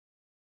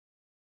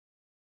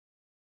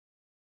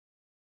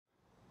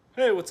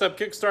Hey, what's up,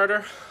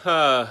 Kickstarter?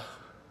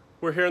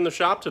 We're here in the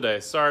shop today.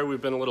 Sorry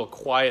we've been a little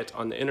quiet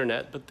on the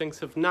internet, but things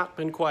have not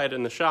been quiet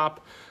in the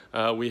shop.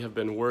 We have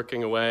been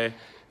working away,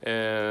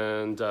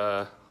 and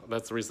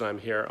that's the reason I'm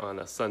here on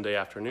a Sunday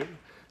afternoon,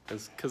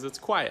 is because it's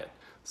quiet.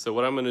 So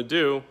what I'm going to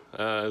do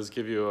is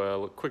give you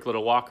a quick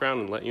little walk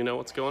around and let you know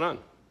what's going on.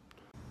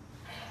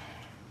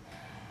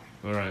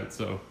 All right,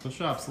 so the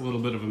shop's a little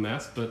bit of a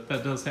mess, but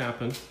that does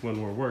happen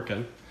when we're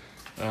working.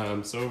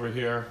 So over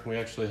here, we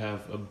actually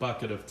have a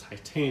bucket of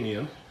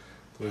titanium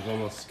that we've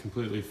almost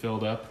completely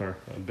filled up, or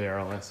a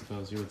barrel, I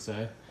suppose you would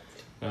say.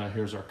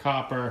 Here's our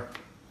copper.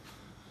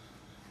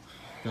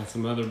 Got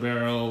some other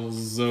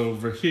barrels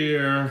over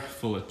here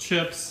full of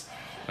chips,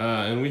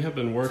 and we have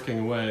been working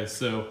away.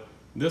 So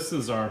this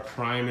is our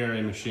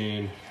primary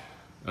machine.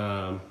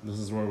 This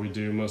is where we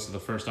do most of the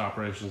first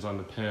operations on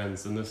the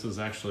pens, and this is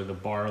actually the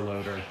bar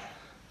loader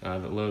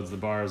that loads the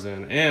bars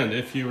in. And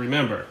if you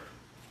remember,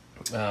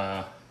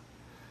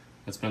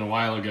 it's been a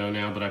while ago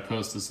now, but I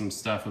posted some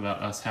stuff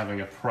about us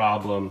having a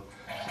problem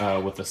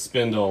with the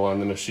spindle on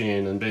the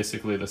machine. And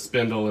basically the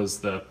spindle is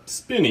the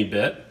spinny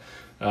bit.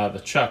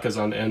 The chuck is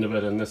on the end of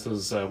it, and this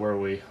is where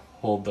we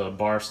hold the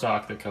bar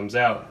stock that comes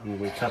out, and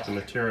we cut the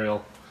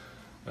material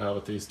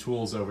with these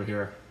tools over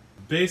here.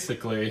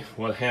 Basically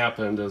what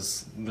happened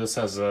is this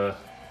has a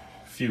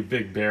few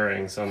big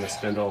bearings on the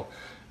spindle,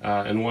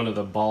 and one of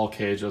the ball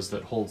cages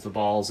that holds the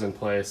balls in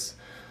place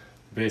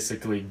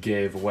basically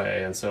gave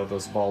way, and so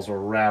those balls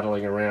were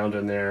rattling around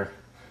in there,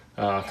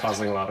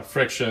 causing a lot of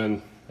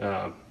friction,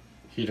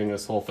 heating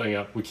this whole thing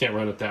up. We can't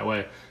run it that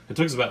way. It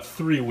took us about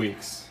 3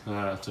 weeks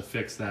to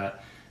fix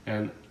that,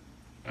 and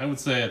I would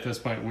say at this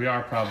point we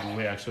are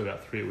probably actually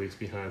about 3 weeks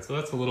behind, so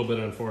that's a little bit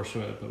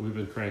unfortunate, but we've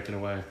been cranking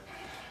away.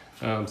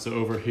 So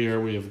over here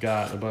we have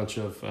got a bunch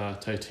of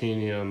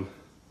titanium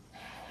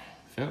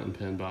fountain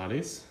pen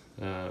bodies.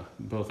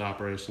 Both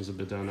operations have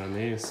been done on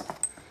these.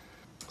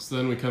 So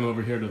then we come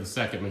over here to the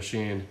second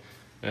machine,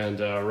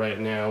 and right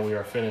now we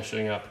are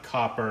finishing up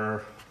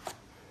copper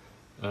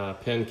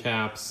pen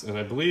caps, and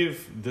I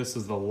believe this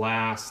is the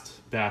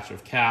last batch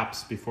of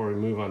caps before we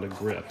move on to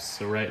grips.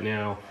 So right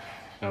now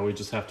we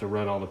just have to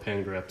run all the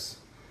pen grips,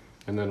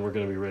 and then we're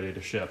going to be ready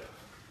to ship.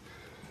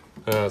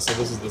 So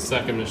this is the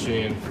second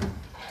machine.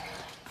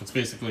 It's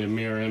basically a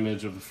mirror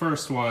image of the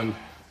first one,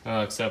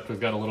 except we've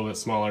got a little bit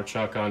smaller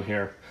chuck on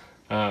here.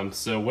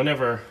 So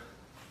whenever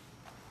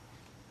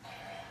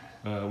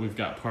we've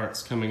got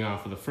parts coming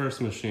off of the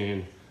first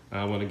machine,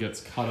 when it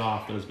gets cut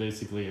off, there's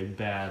basically a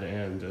bad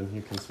end, and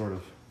you can sort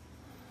of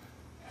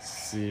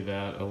see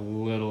that a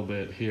little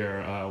bit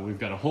here. We've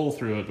got a hole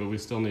through it, but we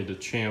still need to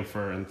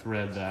chamfer and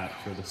thread that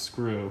for the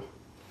screw.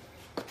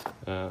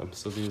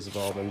 So these have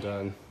all been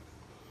done.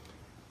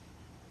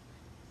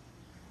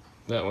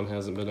 That one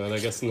hasn't been done. I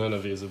guess none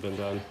of these have been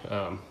done.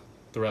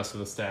 The rest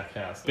of the stack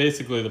has.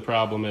 Basically the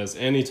problem is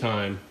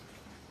anytime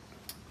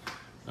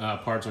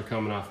parts are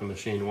coming off of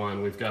machine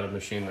 1, we've got a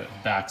machine that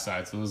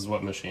backside, so this is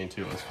what machine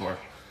 2 is for.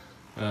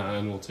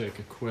 And we'll take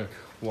a quick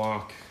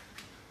walk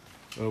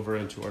over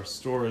into our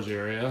storage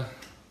area.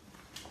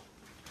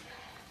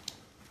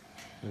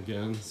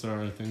 Again,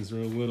 sorry, things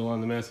are a little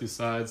on the messy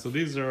side. So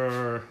this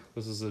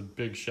is a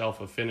big shelf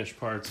of finished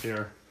parts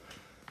here.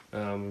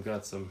 We've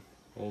got some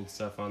old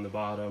stuff on the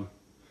bottom.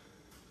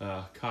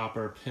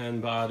 Copper pen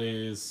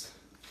bodies,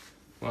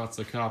 lots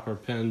of copper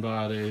pen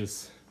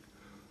bodies.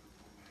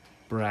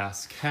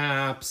 Brass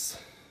caps,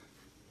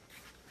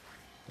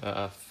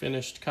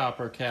 finished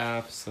copper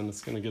caps, and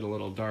it's going to get a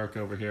little dark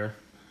over here.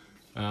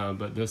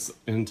 But this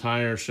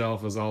entire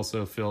shelf is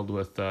also filled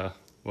with,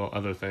 well,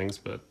 other things,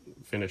 but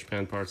finished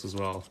pen parts as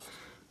well.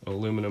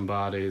 Aluminum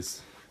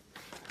bodies,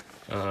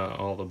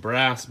 all the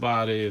brass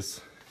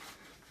bodies,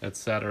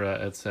 etc.,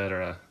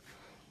 etc.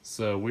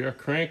 So we are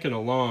cranking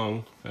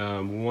along.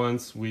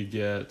 Once we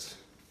get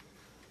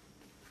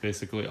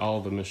basically all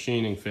the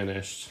machining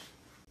finished.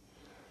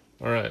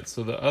 All right,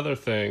 so the other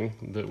thing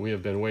that we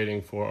have been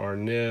waiting for are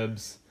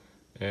nibs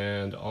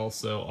and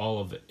also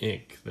all of the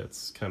ink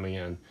that's coming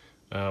in.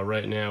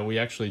 Right now, we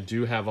actually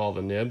do have all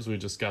the nibs. We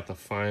just got the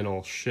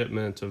final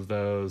shipment of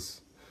those,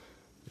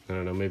 I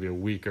don't know, maybe a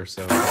week or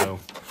so ago.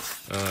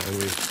 And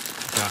we've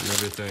gotten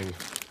everything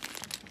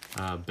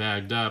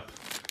bagged up.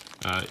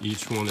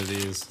 Each one of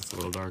these, it's a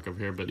little dark over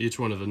here, but each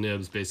one of the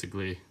nibs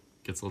basically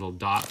gets a little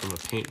dot from a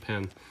paint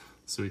pen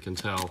so we can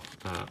tell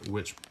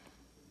which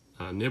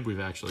nib we've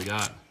actually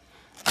got.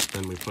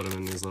 Then we put them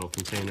in these little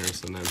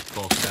containers and then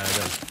bulk bag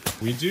them.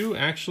 We do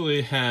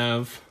actually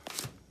have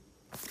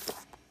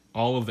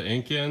all of the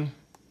ink in,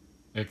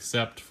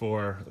 except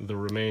for the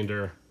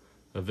remainder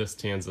of this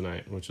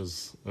tanzanite, which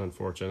is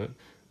unfortunate.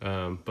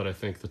 But I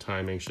think the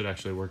timing should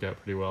actually work out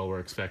pretty well. We're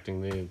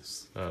expecting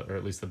these, or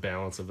at least the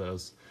balance of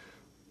those,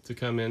 to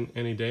come in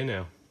any day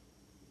now.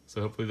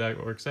 So hopefully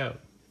that works out.